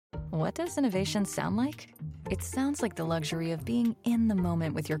What does innovation sound like? It sounds like the luxury of being in the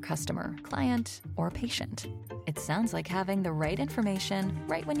moment with your customer, client, or patient. It sounds like having the right information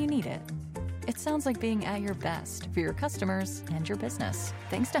right when you need it. It sounds like being at your best for your customers and your business.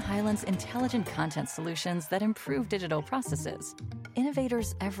 Thanks to Hyland's intelligent content solutions that improve digital processes,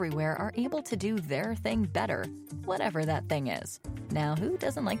 innovators everywhere are able to do their thing better, whatever that thing is. Now, who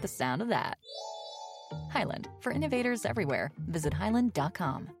doesn't like the sound of that? Hyland, for innovators everywhere. Visit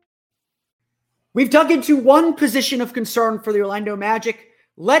hyland.com. We've dug into one position of concern for the Orlando Magic.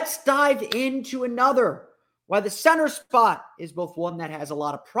 Let's dive into another, why the center spot is both one that has a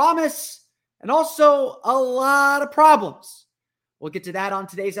lot of promise and also a lot of problems. We'll get to that on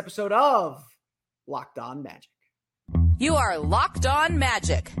today's episode of Locked On Magic. You are Locked On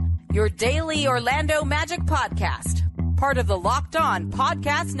Magic, your daily Orlando Magic podcast, part of the Locked On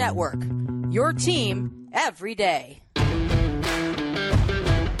Podcast Network, your team every day.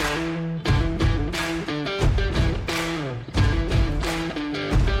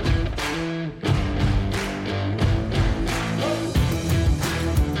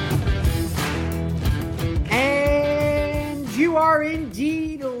 You are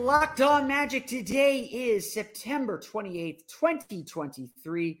indeed Locked On Magic. Today is September 28th,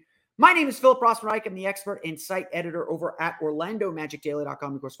 2023. My name is Philip Rossman-Reich. I'm the expert and site editor over at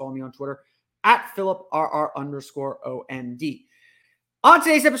OrlandoMagicDaily.com. Of course, follow me on Twitter at PhilipRR_OMD. On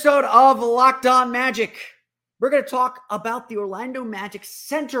today's episode of Locked On Magic, we're going to talk about the Orlando Magic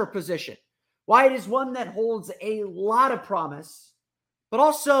center position, why it is one that holds a lot of promise, but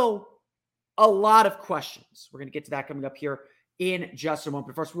also a lot of questions. We're going to get to that coming up here in just a moment.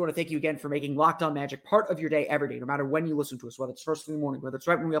 But first, we want to thank you again for making Locked On Magic part of your day every day, no matter when you listen to us, whether it's first thing in the morning, whether it's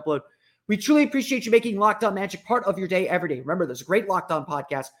right when we upload. We truly appreciate you making Locked On Magic part of your day every day. Remember, there's a great Locked On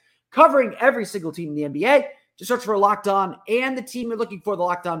podcast covering every single team in the NBA. Just search for Locked On and the team you're looking for, the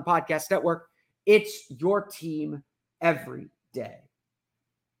Locked On Podcast Network. It's your team every day.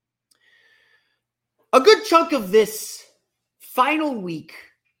 A good chunk of this final week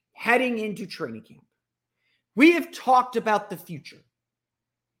heading into training camp, we have talked about the future,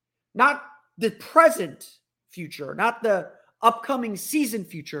 not the present future, not the upcoming season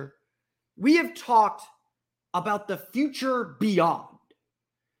future. We have talked about the future beyond,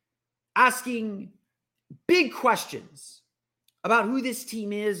 asking big questions about who this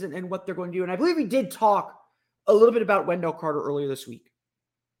team is and what they're going to do. And I believe we did talk a little bit about Wendell Carter earlier this week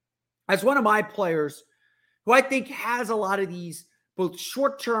as one of my players who I think has a lot of these both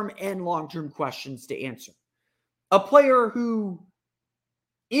short-term and long-term questions to answer. A player who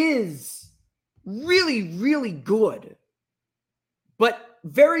is really, really good, but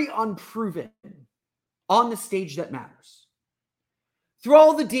very unproven on the stage that matters. Through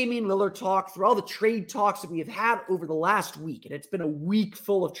all the Damian Lillard talk, through all the trade talks that we have had over the last week, and it's been a week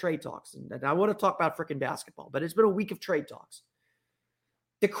full of trade talks, and I want to talk about freaking basketball, but it's been a week of trade talks.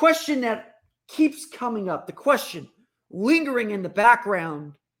 The question that keeps coming up, the question lingering in the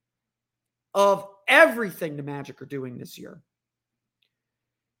background of everything the Magic are doing this year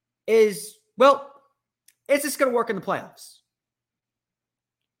is, well, is this going to work in the playoffs?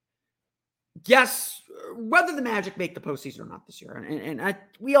 Yes, whether the Magic make the postseason or not this year, and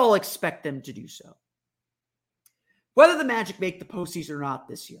we all expect them to do so. Whether the Magic make the postseason or not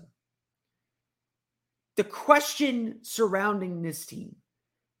this year, the question surrounding this team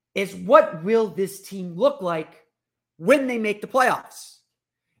is, what will this team look like when they make the playoffs?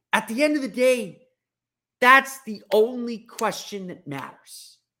 At the end of the day, that's the only question that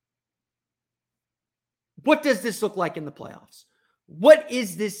matters. What does this look like in the playoffs? What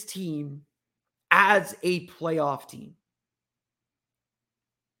is this team as a playoff team?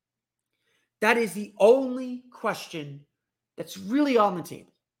 That is the only question that's really on the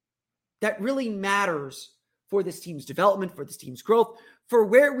table, that really matters for this team's development, for this team's growth, for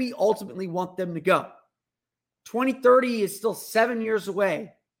where we ultimately want them to go. 2030 is still 7 years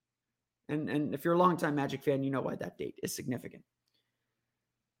away. And if you're a longtime Magic fan, you know why that date is significant.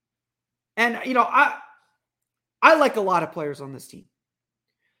 And, you know, I like a lot of players on this team.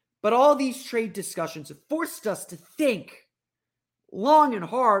 But all these trade discussions have forced us to think long and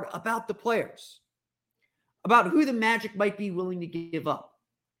hard about the players, about who the Magic might be willing to give up,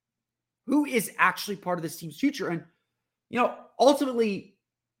 who is actually part of this team's future. And, you know, ultimately,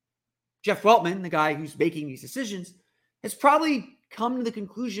 Jeff Weltman, the guy who's making these decisions, has probably come to the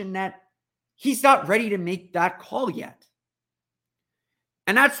conclusion that he's not ready to make that call yet.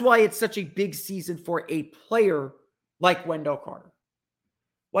 And that's why it's such a big season for a player like Wendell Carter.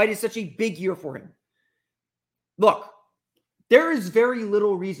 Why it is such a big year for him. Look, there is very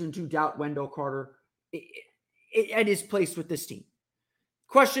little reason to doubt Wendell Carter at his place with this team.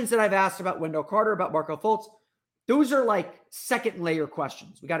 questions that I've asked about Wendell Carter, about Markelle Fultz, those are like second layer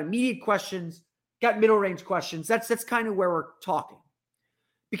questions. We got immediate questions, got middle range questions. That's kind of where we're talking.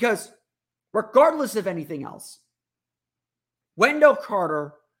 Because regardless of anything else, Wendell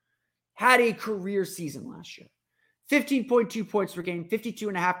Carter had a career season last year. 15.2 points per game,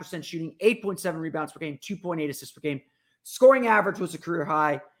 52.5% shooting, 8.7 rebounds per game, 2.8 assists per game. Scoring average was a career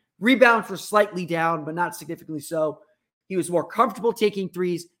high. Rebounds were slightly down, but not significantly so. He was more comfortable taking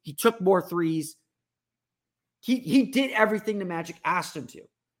threes. He took more threes. He did everything the Magic asked him to.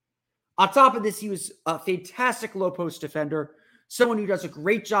 On top of this, he was a fantastic low post defender, someone who does a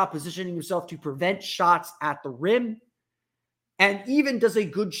great job positioning himself to prevent shots at the rim, and even does a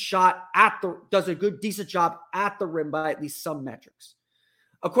good decent job at the rim by at least some metrics.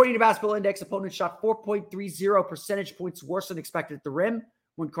 According to Basketball Index, opponents shot 4.30 percentage points worse than expected at the rim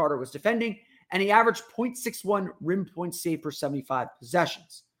when Carter was defending, and he averaged 0.61 rim points saved per 75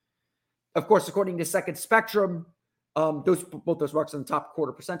 possessions. Of course, according to Second Spectrum, both those marks in the top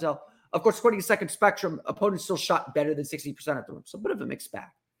quarter percentile. Of course, according to Second Spectrum, opponents still shot better than 60% at the rim, so a bit of a mixed bag.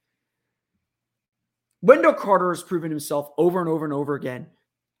 Wendell Carter has proven himself over and over and over again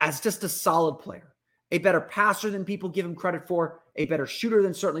as just a solid player, a better passer than people give him credit for, a better shooter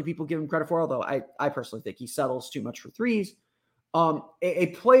than certainly people give him credit for, although I personally think he settles too much for threes. A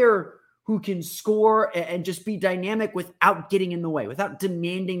player who can score and just be dynamic without getting in the way, without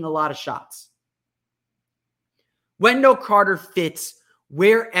demanding a lot of shots. Wendell Carter fits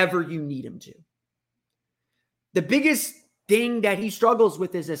wherever you need him to. The biggest thing that he struggles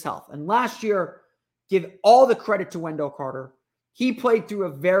with is his health. And last year, give all the credit to Wendell Carter. He played through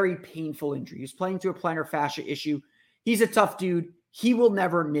a very painful injury. He was playing through a plantar fascia issue. He's a tough dude. He will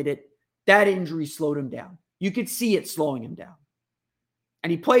never admit it. That injury slowed him down. You could see it slowing him down. And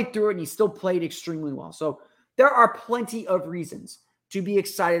he played through it, and he still played extremely well. So there are plenty of reasons to be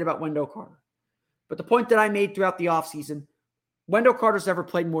excited about Wendell Carter. But the point that I made throughout the offseason, Wendell Carter's never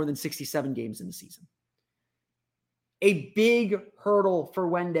played more than 67 games in the season. A big hurdle for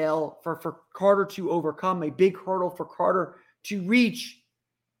Wendell, for Carter to overcome, a big hurdle for Carter to reach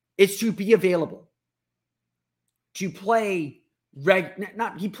is to be available, to play,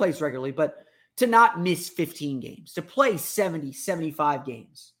 he plays regularly, but to not miss 15 games, to play 70, 75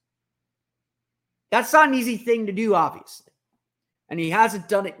 games. That's not an easy thing to do, obviously. And he hasn't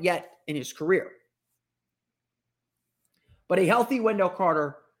done it yet in his career. But a healthy Wendell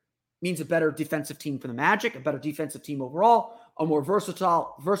Carter means a better defensive team for the Magic, a better defensive team overall, a more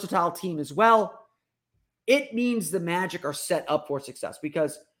versatile team as well. It means the Magic are set up for success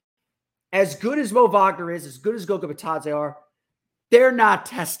because as good as Mo Wagner is, as good as Goga Bitadze are, they're not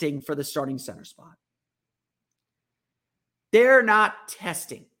testing for the starting center spot. They're not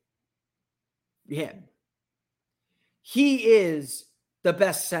testing him. He is the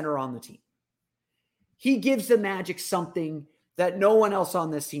best center on the team. He gives the Magic something that no one else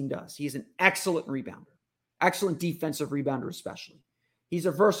on this team does. He's an excellent rebounder, excellent defensive rebounder especially. He's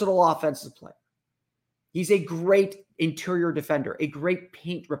a versatile offensive player. He's a great interior defender, a great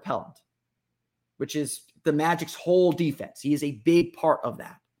paint repellent, which is the Magic's whole defense. He is a big part of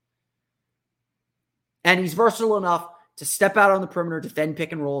that. And he's versatile enough to step out on the perimeter, defend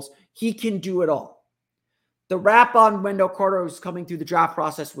pick and rolls. He can do it all. The rap on Wendell Carter was coming through the draft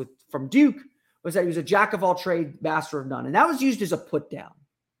process from Duke was that he was a jack of all trades, master of none. And that was used as a put down.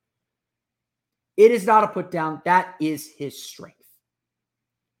 It is not a put down. That is his strength.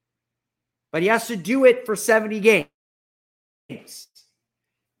 But he has to do it for 70 games.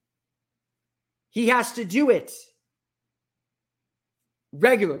 He has to do it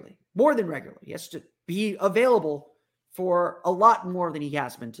regularly, more than regularly. He has to be available for a lot more than he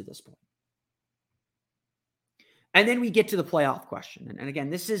has been to this point. And then we get to the playoff question. And again,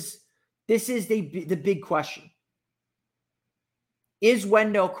 this is the big question. Is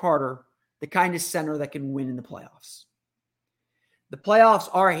Wendell Carter the kind of center that can win in the playoffs? The playoffs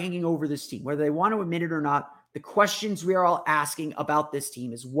are hanging over this team, whether they want to admit it or not. The questions we are all asking about this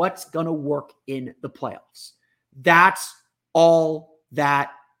team is what's going to work in the playoffs. That's all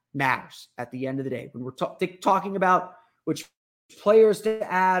that matters at the end of the day. When we're talking about which players to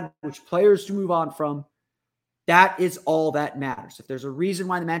add, which players to move on from, that is all that matters. If there's a reason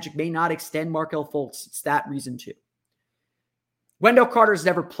why the Magic may not extend Markelle Fultz, it's that reason too. Wendell Carter has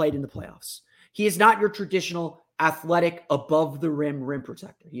never played in the playoffs. He is not your traditional athletic, above-the-rim rim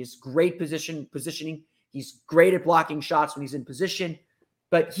protector. He has great positioning. He's great at blocking shots when he's in position,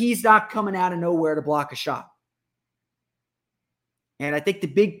 but he's not coming out of nowhere to block a shot. And I think the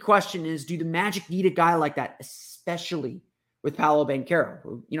big question is, do the Magic need a guy like that, especially with Paolo Banchero,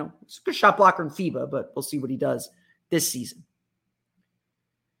 who, he's a good shot blocker in FIBA, but we'll see what he does this season.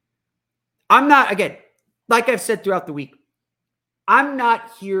 I'm not, again, like I've said throughout the week, I'm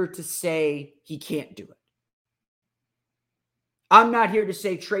not here to say he can't do it. I'm not here to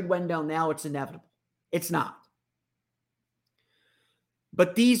say trade Wendell now, it's inevitable. It's not.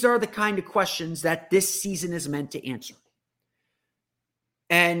 But these are the kind of questions that this season is meant to answer.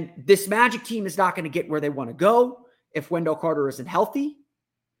 And this Magic team is not going to get where they want to go if Wendell Carter isn't healthy.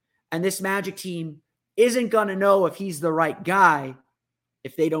 And this Magic team isn't going to know if he's the right guy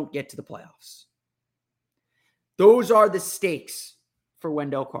if they don't get to the playoffs. Those are the stakes for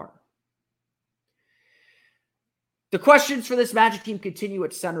Wendell Carter. The questions for this Magic team continue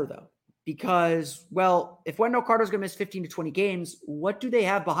at center, though, because, well, if Wendell Carter is going to miss 15 to 20 games, what do they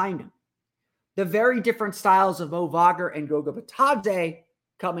have behind him? The very different styles of Mo Wagner and Goga Bitadze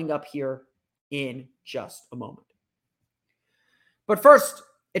coming up here in just a moment. But first,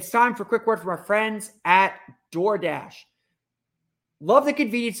 it's time for a quick word from our friends at DoorDash. Love the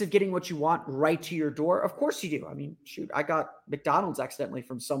convenience of getting what you want right to your door. Of course you do. I mean, shoot, I got McDonald's accidentally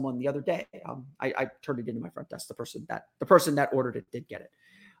from someone the other day. I turned it into my front desk. The person that ordered it did get it.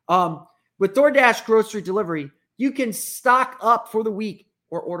 With DoorDash grocery delivery, you can stock up for the week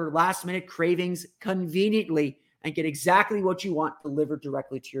or order last minute cravings conveniently and get exactly what you want delivered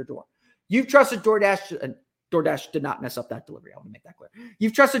directly to your door. You've trusted DoorDash, and DoorDash did not mess up that delivery. I want to make that clear.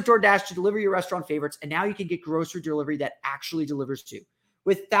 You've trusted DoorDash to deliver your restaurant favorites, and now you can get grocery delivery that actually delivers too.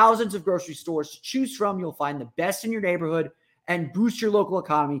 With thousands of grocery stores to choose from, you'll find the best in your neighborhood and boost your local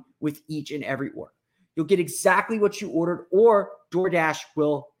economy with each and every order. You'll get exactly what you ordered, or DoorDash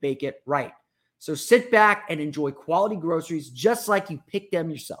will make it right. So sit back and enjoy quality groceries just like you picked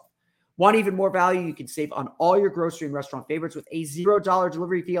them yourself. Want even more value? You can save on all your grocery and restaurant favorites with a $0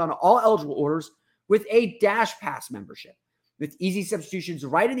 delivery fee on all eligible orders with a Dash Pass membership. With easy substitutions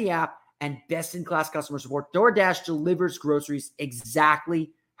right in the app and best-in-class customer support, DoorDash delivers groceries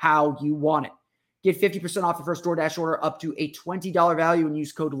exactly how you want it. Get 50% off your first DoorDash order up to a $20 value and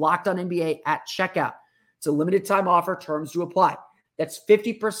use code LOCKEDONNBA at checkout. It's a limited time offer. Terms to apply. That's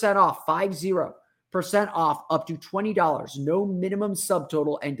 50% off, 50% off up to $20. No minimum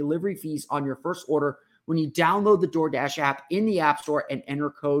subtotal and delivery fees on your first order when you download the DoorDash app in the App Store and enter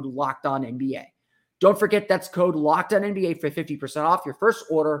code LOCKEDONNBA. Don't forget that's code LOCKEDONNBA for 50% off your first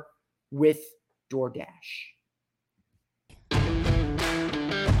order with DoorDash.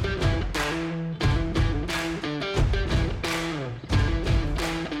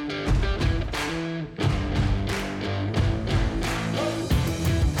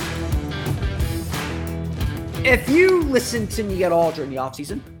 If you listened to me at all during the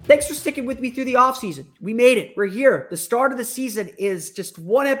offseason, thanks for sticking with me through the offseason. We made it. We're here. The start of the season is just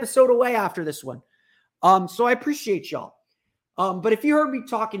one episode away after this one. So I appreciate y'all. But if you heard me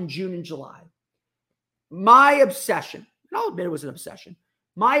talk in June and July, my obsession, and I'll admit it was an obsession,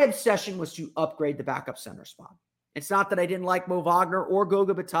 my obsession was to upgrade the backup center spot. It's not that I didn't like Mo Wagner or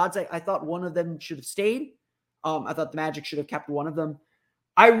Goga Bitadze. I thought one of them should have stayed. I thought the Magic should have kept one of them.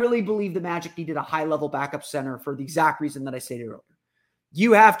 I really believe the Magic needed a high-level backup center for the exact reason that I stated earlier.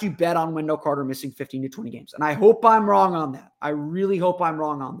 You have to bet on Wendell Carter missing 15 to 20 games. And I hope I'm wrong on that. I really hope I'm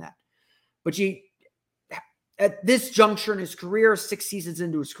wrong on that. But at this juncture in his career, 6 seasons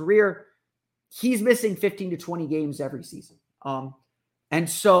into his career, he's missing 15 to 20 games every season. And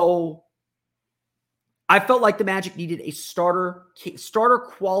so I felt like the Magic needed a starter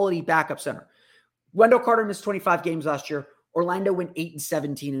quality backup center. Wendell Carter missed 25 games last year. Orlando went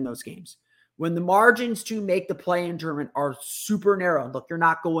 8-17 in those games. When the margins to make the play-in tournament are super narrow, look, you're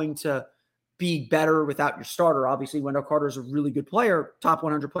not going to be better without your starter. Obviously, Wendell Carter is a really good player, top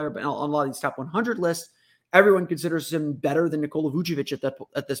 100 player, but on a lot of these top 100 lists, everyone considers him better than Nikola Vucevic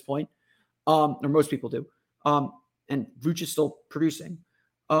at this point, or most people do. And Vuce is still producing.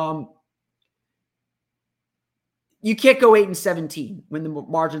 You can't go 8-17 when the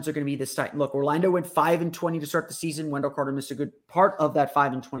margins are going to be this tight. Look, Orlando went 5-20 to start the season. Wendell Carter missed a good part of that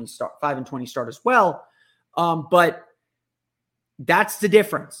 5-20 start as well. But that's the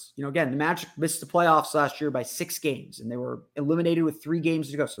difference. Again, the Magic missed the playoffs last year by 6 games, and they were eliminated with 3 games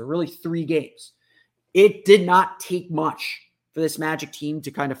to go. So really 3 games. It did not take much for this Magic team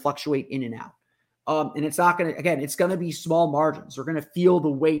to kind of fluctuate in and out. And it's not going to, again, it's going to be small margins. We're going to feel the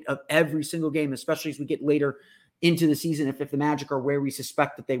weight of every single game, especially as we get later into the season if the Magic are where we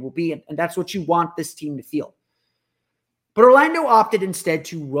suspect that they will be. And that's what you want this team to feel. But Orlando opted instead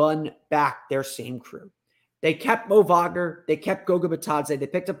to run back their same crew. They kept Mo Wagner. They kept Goga Bitadze. They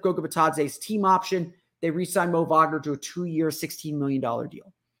picked up Goga Bitadze's team option. They re-signed Mo Wagner to a 2-year, $16 million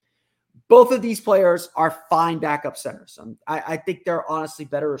deal. Both of these players are fine backup centers. I think they're honestly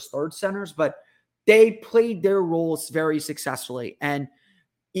better as third centers, but they played their roles very successfully. And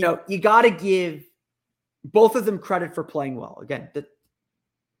you got to give both of them credit for playing well. Again,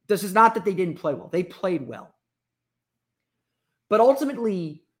 this is not that they didn't play well. They played well. But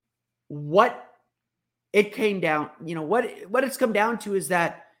ultimately, what it came down, what it's come down to is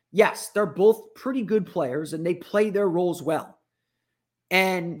that, yes, they're both pretty good players and they play their roles well.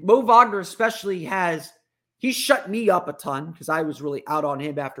 And Mo Wagner especially he shut me up a ton because I was really out on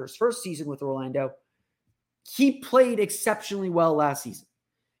him after his first season with Orlando. He played exceptionally well last season.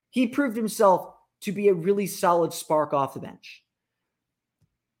 He proved himself to be a really solid spark off the bench.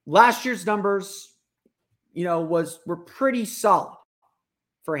 Last year's numbers, were pretty solid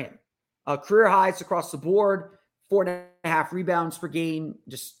for him. Career highs across the board, 4.5 rebounds per game,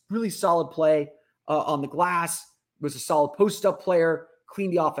 just really solid play on the glass, was a solid post-up player,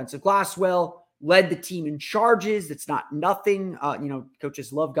 cleaned the offensive glass well, led the team in charges. It's not nothing.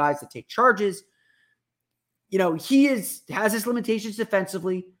 Coaches love guys that take charges. He has his limitations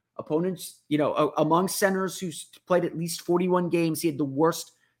defensively. Opponents, among centers who's played at least 41 games, he had the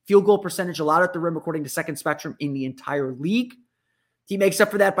worst field goal percentage allowed at the rim, according to Second Spectrum, in the entire league. He makes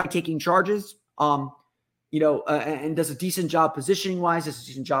up for that by taking charges, and does a decent job positioning-wise, does a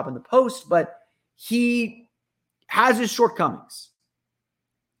decent job in the post, but he has his shortcomings.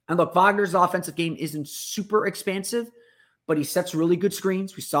 And look, Wagner's offensive game isn't super expansive, but he sets really good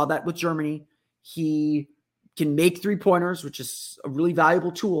screens. We saw that with Germany. He can make three-pointers, which is a really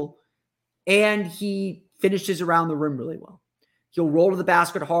valuable tool, and he finishes around the rim really well. He'll roll to the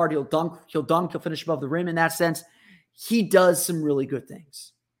basket hard. He'll dunk. He'll finish above the rim in that sense. He does some really good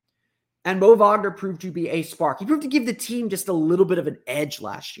things. And Mo Wagner proved to be a spark. He proved to give the team just a little bit of an edge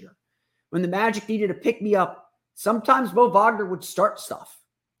last year. When the Magic needed a pick-me-up, sometimes Mo Wagner would start stuff.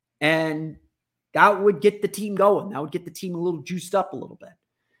 And that would get the team going. That would get the team a little juiced up a little bit.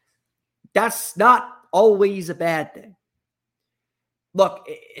 That's not always a bad thing. Look,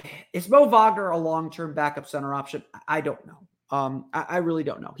 is Mo Wagner a long-term backup center option? I don't know. I really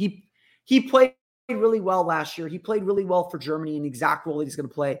don't know. He played really well last year. He played really well for Germany in the exact role he's going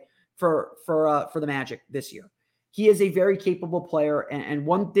to play for the Magic this year. He is a very capable player. And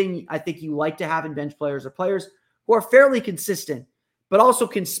one thing I think you like to have in bench players are players who are fairly consistent, but also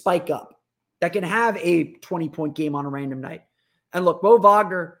can spike up, that can have a 20-point game on a random night. And look, Mo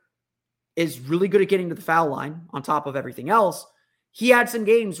Wagner is really good at getting to the foul line on top of everything else. He had some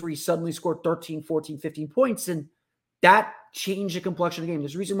games where he suddenly scored 13, 14, 15 points, and that changed the complexion of the game.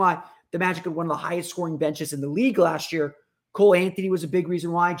 There's a reason why the Magic had one of the highest scoring benches in the league last year. Cole Anthony was a big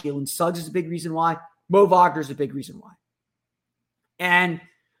reason why. Jalen Suggs is a big reason why. Mo Wagner is a big reason why. And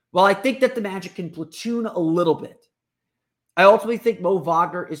while I think that the Magic can platoon a little bit, I ultimately think Mo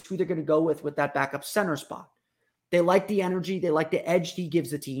Wagner is who they're going to go with that backup center spot. They like the energy. They like the edge he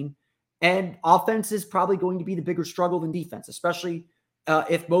gives the team. And offense is probably going to be the bigger struggle than defense, especially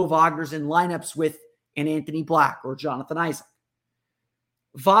if Mo Wagner's in lineups with an Anthony Black or Jonathan Isaac.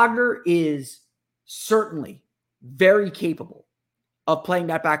 Wagner is certainly very capable of playing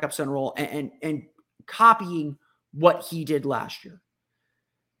that backup center role and copying what he did last year.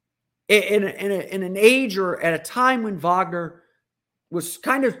 In an age or at a time when Wagner was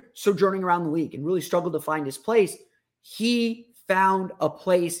kind of sojourning around the league and really struggled to find his place, he found a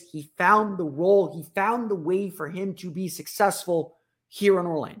place, he found the role, he found the way for him to be successful here in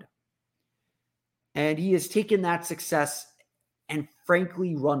Orlando. And he has taken that success and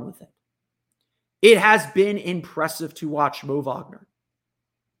frankly run with it. It has been impressive to watch Mo Wagner.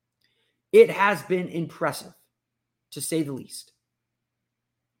 It has been impressive, to say the least.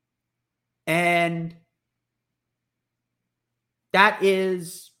 And that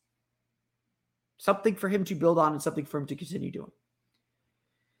is something for him to build on and something for him to continue doing.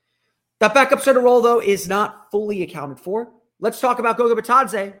 That backup center role, though, is not fully accounted for. Let's talk about Goga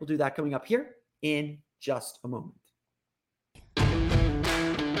Bitadze. We'll do that coming up here in just a moment.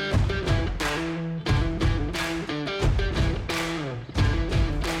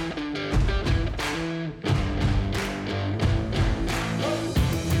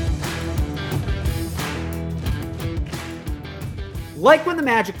 Like when the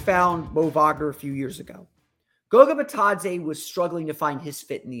Magic found Mo Wagner a few years ago, Goga Bitadze was struggling to find his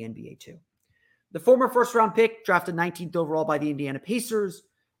fit in the NBA too. The former first-round pick, drafted 19th overall by the Indiana Pacers,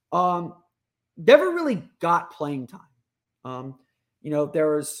 never really got playing time.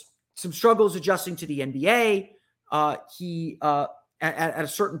 There was some struggles adjusting to the NBA. At a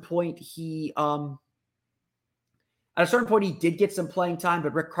certain point, he did get some playing time,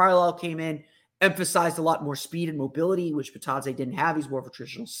 but Rick Carlisle came in, emphasized a lot more speed and mobility, which Bitadze didn't have. He's more of a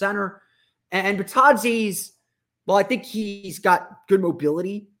traditional center. And Bitadze's, I think he's got good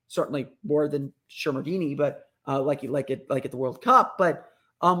mobility, certainly more than Shermardini, but like at the World Cup. But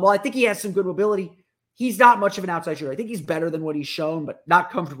While I think he has some good mobility, he's not much of an outside shooter. I think he's better than what he's shown, but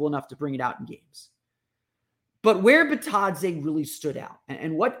not comfortable enough to bring it out in games. But where Bitadze really stood out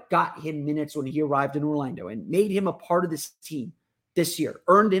and what got him minutes when he arrived in Orlando and made him a part of this team this year,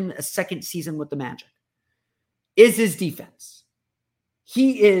 earned him a second season with the Magic, is his defense.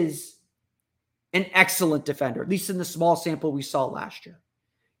 He is an excellent defender, at least in the small sample we saw last year.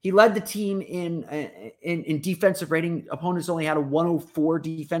 He led the team in defensive rating. Opponents only had a 104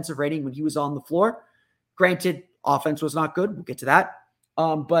 defensive rating when he was on the floor. Granted, offense was not good. We'll get to that.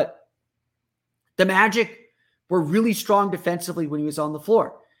 But the Magic were really strong defensively when he was on the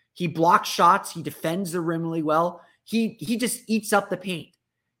floor. He blocks shots. He defends the rim really well. He just eats up the paint.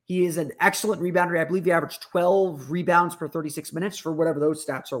 He is an excellent rebounder. I believe he averaged 12 rebounds per 36 minutes for whatever those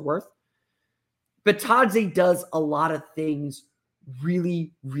stats are worth. Bitadze does a lot of things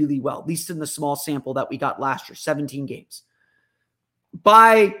really, really well, at least in the small sample that we got last year, 17 games.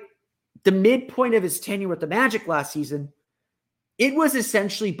 By the midpoint of his tenure with the Magic last season, it was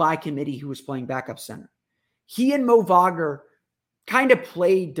essentially by committee who was playing backup center. He and Mo Wagner kind of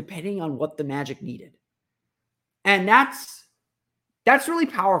played depending on what the Magic needed. And that's really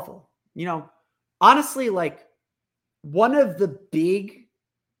powerful. You know, honestly, like one of the big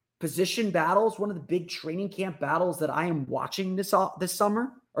position battles, one of the big training camp battles that I am watching this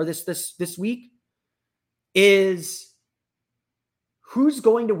summer or this week is who's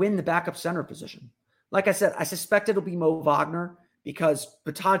going to win the backup center position. Like I said, I suspect it'll be Mo Wagner because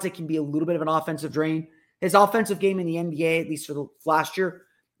Bitadze can be a little bit of an offensive drain. His offensive game in the NBA, at least for the last year,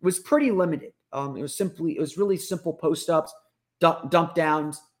 was pretty limited. It was really simple post-ups, dump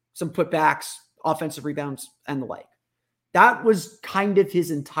downs, some putbacks, offensive rebounds, and the like. That was kind of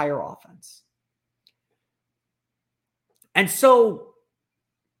his entire offense. And so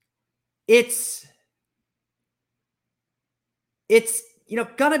it's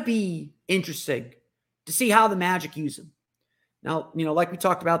going to be interesting to see how the Magic use him. Now, like we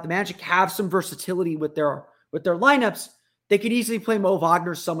talked about, the Magic have some versatility with their lineups. They could easily play Mo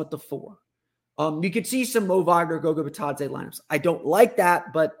Wagner some at the 4. You could see some Mo Wagner, Goga Bitadze lineups. I don't like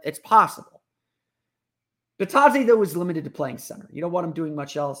that, but it's possible. Bitadze, though, is limited to playing center. You don't want him doing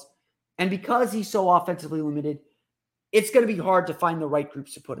much else. And because he's so offensively limited, it's going to be hard to find the right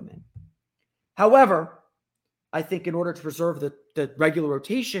groups to put him in. However, I think in order to preserve the regular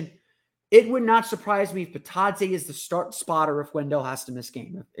rotation, it would not surprise me if Bitadze is the start spotter if Wendell has to miss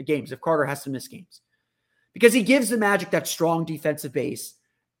games, if Carter has to miss games. Because he gives the Magic that strong defensive base,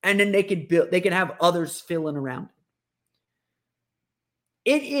 and then they can have others fill in around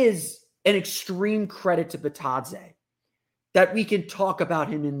it. It is an extreme credit to Bitadze that we can talk about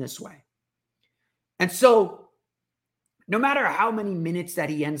him in this way. And so, no matter how many minutes that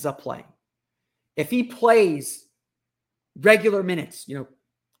he ends up playing, if he plays regular minutes,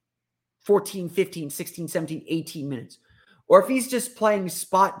 14, 15, 16, 17, 18 minutes, or if he's just playing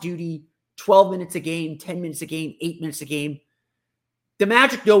spot duty 12 minutes a game, 10 minutes a game, 8 minutes a game, the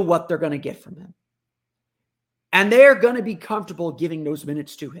Magic know what they're going to get from him. And they're going to be comfortable giving those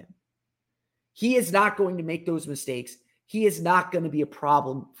minutes to him. He is not going to make those mistakes. He is not going to be a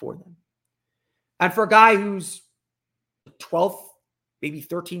problem for them. And for a guy who's 12th, maybe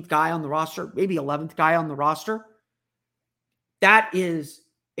 13th guy on the roster, maybe 11th guy on the roster, that is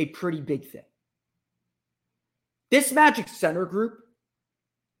a pretty big thing. This Magic center group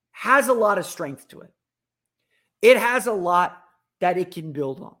has a lot of strength to it. It has a lot that it can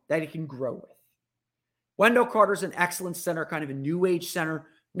build on, that it can grow with. Wendell Carter's an excellent center, kind of a new age center,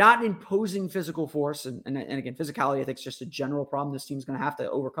 not an imposing physical force. And again, physicality, I think, is just a general problem this team's going to have to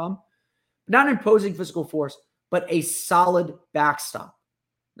overcome. Not an imposing physical force, but a solid backstop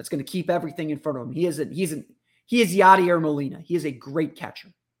that's going to keep everything in front of him. He is Yadier Molina. He is a great catcher.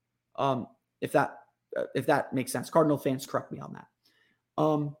 If that makes sense. Cardinal fans, correct me on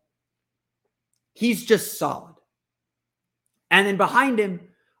that. He's just solid. And then behind him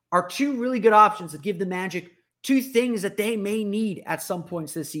are two really good options that give the Magic two things that they may need at some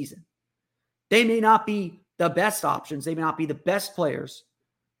points this season. They may not be the best options. They may not be the best players,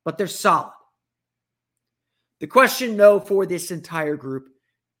 but they're solid. The question, though, for this entire group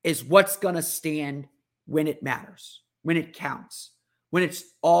is what's going to stand when it matters, when it counts, when it's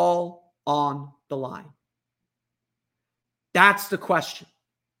all on the line. That's the question.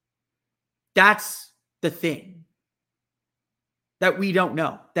 That's the thing that we don't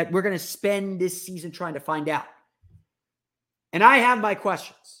know, that we're going to spend this season trying to find out. And I have my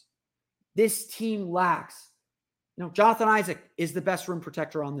questions. This team lacks, Jonathan Isaac is the best rim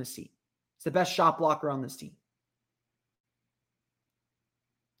protector on this team. He's the best shot blocker on this team.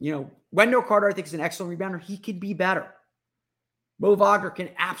 Wendell Carter, I think, is an excellent rebounder. He could be better. Mo Wagner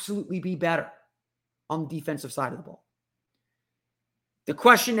can absolutely be better on the defensive side of the ball. The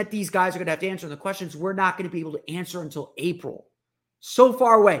question that these guys are going to have to answer, and the questions we're not going to be able to answer until April, so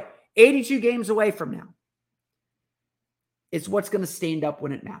far away, 82 games away from now, is what's going to stand up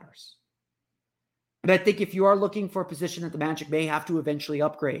when it matters. And I think if you are looking for a position that the Magic may have to eventually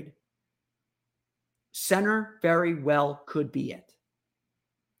upgrade, center very well could be it.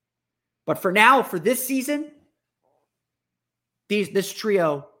 But for now, for this season, this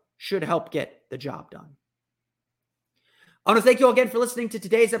trio should help get the job done. I want to thank you all again for listening to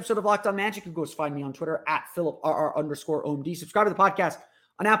today's episode of Locked On Magic. You can go find me on Twitter at @PhilipRR_OMD. Subscribe to the podcast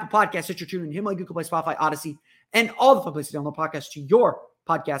on Apple Podcasts, Stitcher, TuneIn, Himalaya, Google Play, Spotify, Odyssey, and all the fun places to download podcasts to your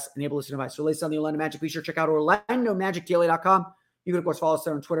podcast-enabled listening device. So latest on the Orlando Magic, be sure to check out OrlandoMagicDaily.com. You can, of course, follow us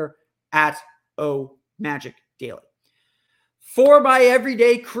there on Twitter at @OMagicDaily. For my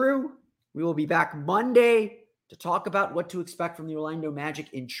everyday crew, we will be back Monday to talk about what to expect from the Orlando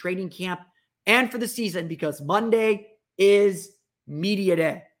Magic in training camp and for the season, because Monday is media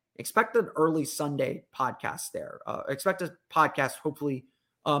day. Expect an early Sunday podcast there. Expect a podcast, hopefully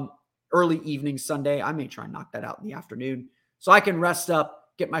early evening Sunday. I may try and knock that out in the afternoon so I can rest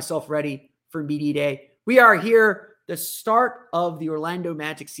up, get myself ready for media day. We are here. The start of the Orlando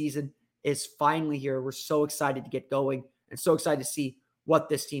Magic season is finally here. We're so excited to get going and so excited to see what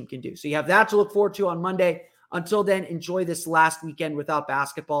this team can do. So you have that to look forward to on Monday. Until then, enjoy this last weekend without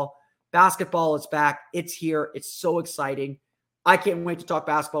basketball. Basketball is back. It's here. It's so exciting. I can't wait to talk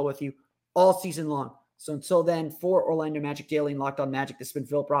basketball with you all season long. So until then, for Orlando Magic Daily and Locked On Magic, this has been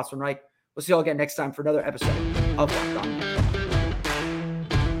Philip Rossman-Reich. We'll see you all again next time for another episode of Locked On Magic.